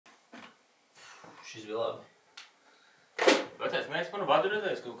Šis bija labi. Vecais mēs manu vadu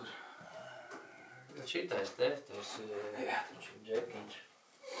redzējis kaut kur. Šitais te, tas ir džekiņš.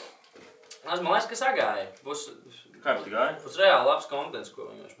 Man liekas, ka sagāja. Kā viņš gāja? Būs reāli labs kontents, ko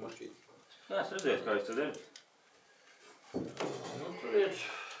viņš mošķīt. Nē, es redzēju, kā viņš tad ir. Nu,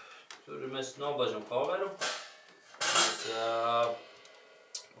 tur mēs noblažam coveru. Mēs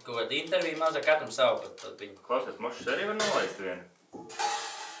kaut kādu interviju mazāk katram savu pat viņu. Klausies, mošas arī var nolaist vienu?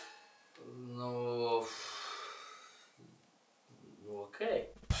 Nu, okei.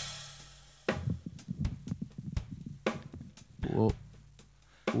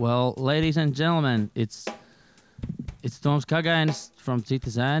 Well, ladies and gentlemen, it's Toms Kagainis from Citi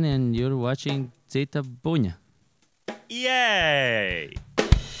Zēni, and you're watching Cita Buņa. Yay!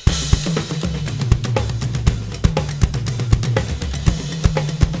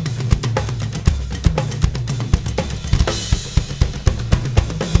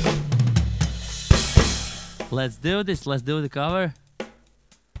 Let's do this. Let's do the cover.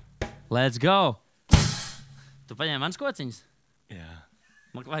 Let's go. Tu paņēmi manas kociņas? Jā.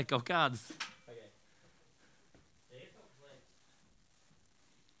 Man vajag kaut kādas.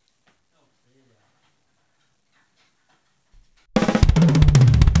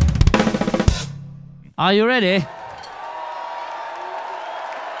 Are you ready?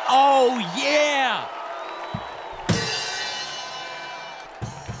 Oh, yeah!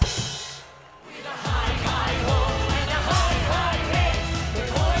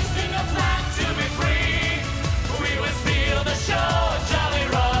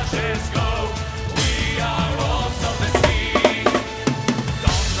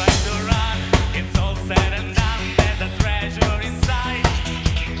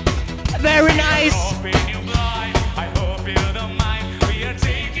 Very nice! I hope you don't mind. We are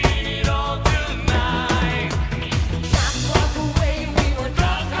taking it all tonight. Just walk away, we were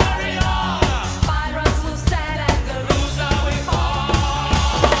drunk, hurry on. Pirates will stand and the loser will fall.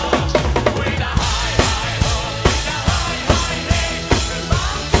 With a high, high hope, with a high, high hey, we're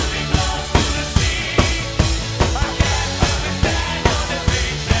bound to be close to the sea. I can't understand on the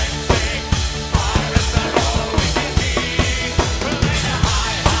beach and sing. Pirates are all we can be. With a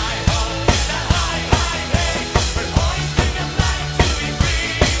high, high hope, with a high, high hey, we're hoisting a flag to be free.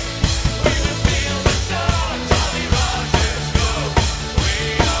 We will steal the show, Jolly Rogers go. We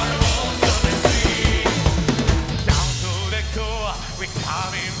are wolves of the sea. Down to the core, we're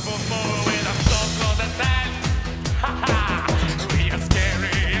coming for more with our souls on the sand. Ha ha! We are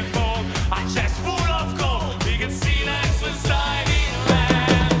scary and bold, our chest full of gold. We can see legs with sliding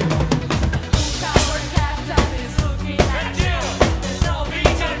land. Look, our captain is looking at you. There's no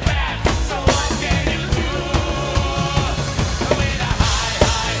Peter Pan, so what can you do? With a high,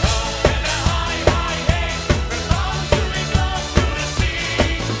 high hope, with a high, high hey, we're bound to be close to the sea.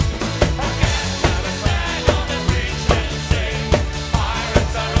 I can't understand on the bridge and say,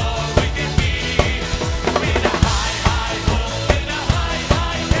 pirates are all we can be. With a high, high hope, with a high,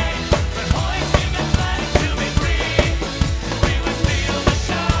 high hey, we're hoisting a flag to be free. We will steal the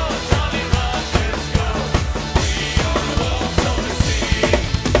show, Jolly Rogers go. We are wolves of the sea.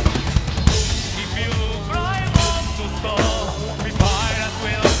 If you drive off to stall, we pirates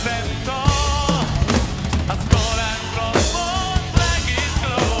will stand tall. A skull and crossbones flag is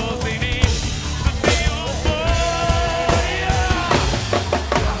closing in to see you fall. With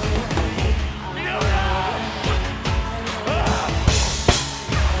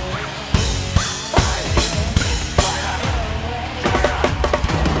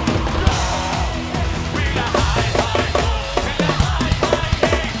a high, high hope, with a high, high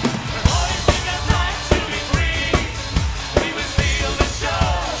hey, we're hoisting a flag to be free. We will steal the show,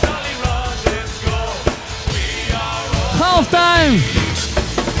 Jolly Rogers go. We are all Half time!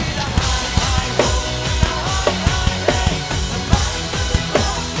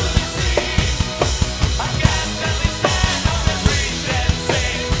 I can't understand on the bridge and say,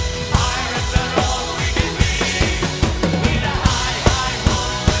 pirates are all we can be. With a high, high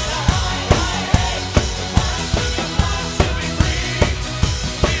hope, with a high, high hey, we're bound to be free.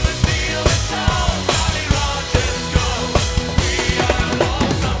 We will steal the show, Jolly Rogers go. We are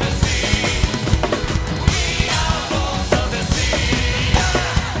wolves of the sea. We are wolves of the sea.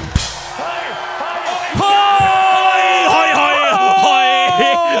 Hey, hey, Hoi! Hoi, hoi, hoi!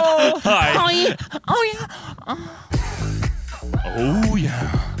 Hoi! Oh, yeah. Oh, yeah.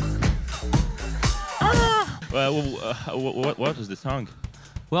 What was the song?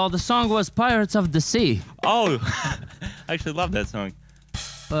 Well, the song was Pirates of the Sea. Oh, I actually love that song.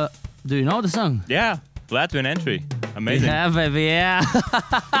 Do you know the song? Yeah, Latvian entry. Amazing. Yeah, baby, yeah.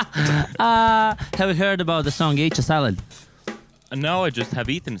 Have you heard about the song Eat a Salad? No, I just have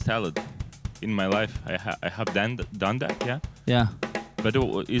eaten salad. in my life. I have done that, yeah. Yeah. But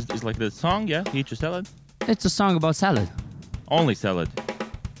is like the song, yeah? Eat your salad. It's a song about salad. Only salad.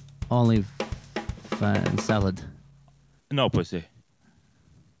 Only salad. No pussy.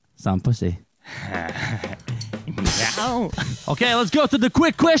 Some pussy. No. Okay, let's go to the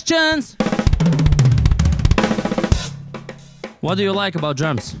quick questions. What do you like about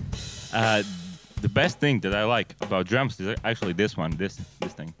drums? The best thing that I like about drums is actually this one, this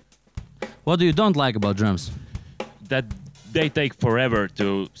thing. What do you don't like about drums? That they take forever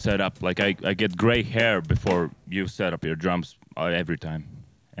to set up. Like I get gray hair before you set up your drums every time.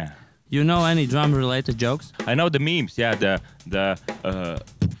 Yeah. You know any drum-related jokes? I know the memes. Yeah,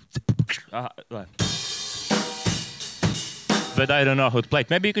 but I don't know how to play it.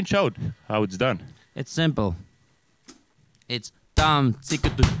 Maybe you can show it, how it's done. It's simple. It's tam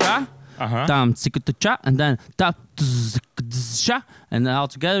tsikutucha, Uh-huh. tam tsikutucha, and then tap sha, and then all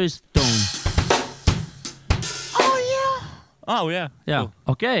together is tom. Oh, yeah. Yeah. Cool.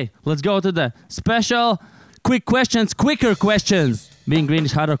 Okay, let's go to the special quick questions, quicker questions. Being green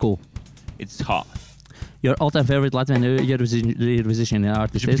is hard or cool? It's hot. Your all-time favorite Latvian Eurovision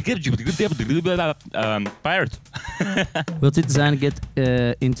artist is? Pirate. Will Citi Zēni get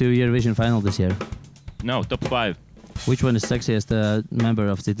into Eurovision final this year? No, top 5. Which one is sexiest member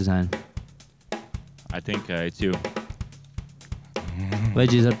of Citi Zēni? I think it's you.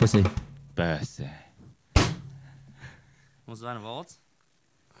 Veggies or pussy? Pussy. Mums zvana Volts.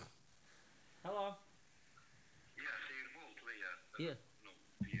 Hello. Yeah.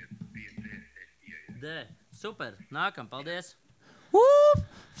 D. Super. Nākam, paldies. Whoop.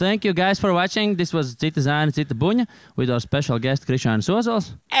 Thank you guys for watching. This was Cita Zēni, Cita Buņa with our special guest Krišjānis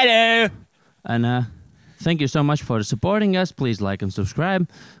Ozols. Hello. And thank you so much for supporting us. Please like and subscribe.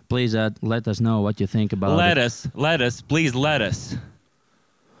 Please let us know what you think about it. Please let us.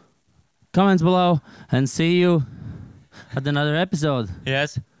 Comments below and see you at another episode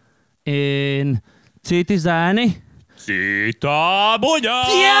Yes. in Citi Zēni. Cita Buņa!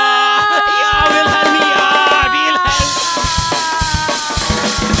 Wilhelm!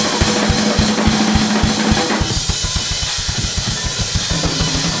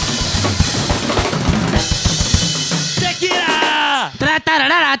 Tequila!